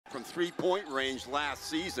From three-point range last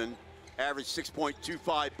season, averaged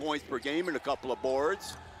 6.25 points per game and a couple of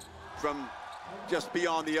boards. From just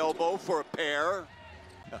beyond the elbow for a pair.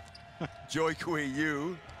 Joy Kui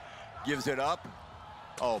Yu gives it up.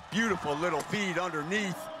 Oh, beautiful little feed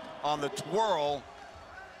underneath on the twirl.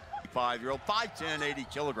 5-year-old, 5'10", 80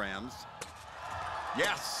 kilograms.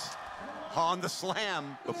 Yes, on the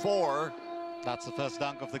slam before. That's the first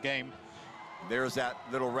dunk of the game. There's that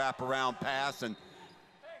little wraparound pass, and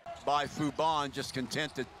by Fubon, just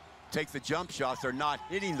content to take the jump shots. They're not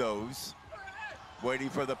hitting those. Waiting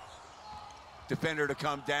for the defender to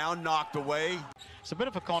come down, knocked away. It's a bit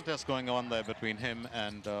of a contest going on there between him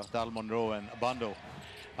and Dal Monroe and Abando.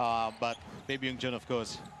 But Baby Young Jun, of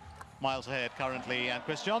course, miles ahead currently, and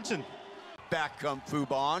Chris Johnson. Back come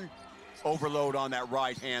Fubon. Overload on that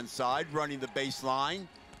right-hand side. Running the baseline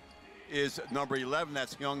is number 11.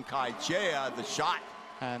 That's Jung Kwan Jang. The shot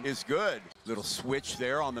is good. Little switch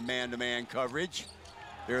there on the man-to-man coverage.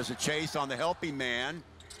 There's a chase on the helping man.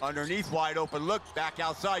 Underneath, wide open look. Back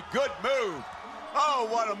outside. Good move. Oh,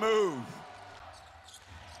 what a move.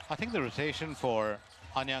 I think the rotation for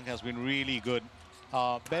Anyang has been really good.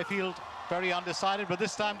 Bearfield, very undecided, but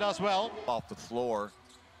this time does well. Off the floor.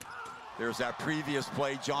 There's that previous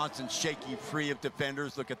play. Johnson shaking free of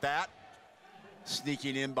defenders. Look at that.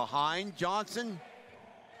 Sneaking in behind Johnson.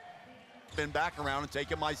 Been back around and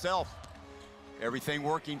take it myself. Everything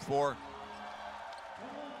working for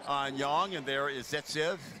Anyang, and there is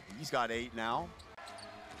Zetsev. He's got 8 now.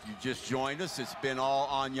 You just joined us. It's been all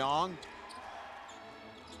Anyang.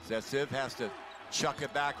 Zetsev has to chuck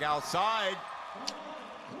it back outside.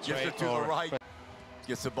 Just to the right.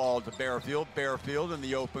 Gets the ball to Bearfield. Bearfield in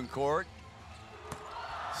the open court.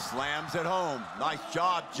 Slams it home. Nice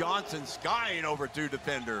job. Johnson skying over 2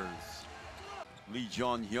 defenders. Lee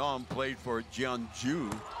Jong-hyun played for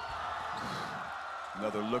Jeonju.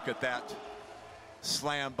 Another look at that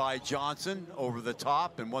slam by Johnson over the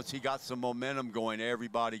top. And once he got some momentum going,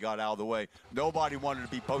 everybody got out of the way. Nobody wanted to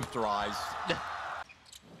be posterized.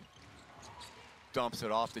 Dumps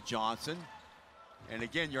it off to Johnson. And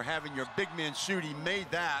again, you're having your big men shoot. He made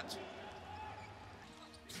that.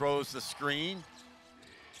 Throws the screen.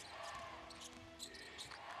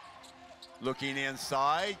 Looking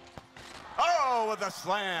inside. Oh, with a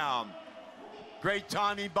slam. Great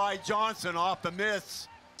timing by Johnson off the miss.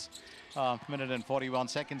 Minute and 41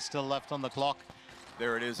 seconds still left on the clock.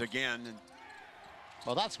 There it is again.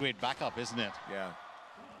 Well, that's great backup, isn't it? Yeah.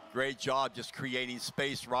 Great job just creating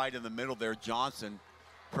space right in the middle there, Johnson.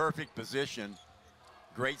 Perfect position.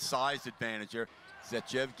 Great size advantage here.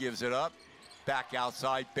 Zetsev gives it up. Back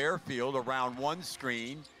outside, Bearfield around one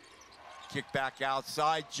screen. Kick back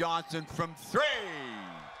outside, Johnson from 3.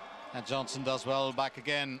 And Johnson does well back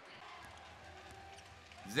again.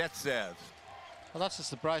 Zetsev. Well, that's the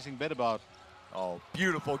surprising bit about. Oh,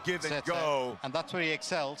 beautiful give and go. And that's where he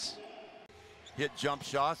excels. Hit jump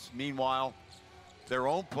shots. Meanwhile, their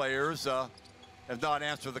own players have not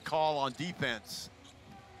answered the call on defense.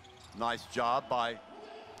 Nice job by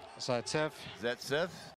Zetsev.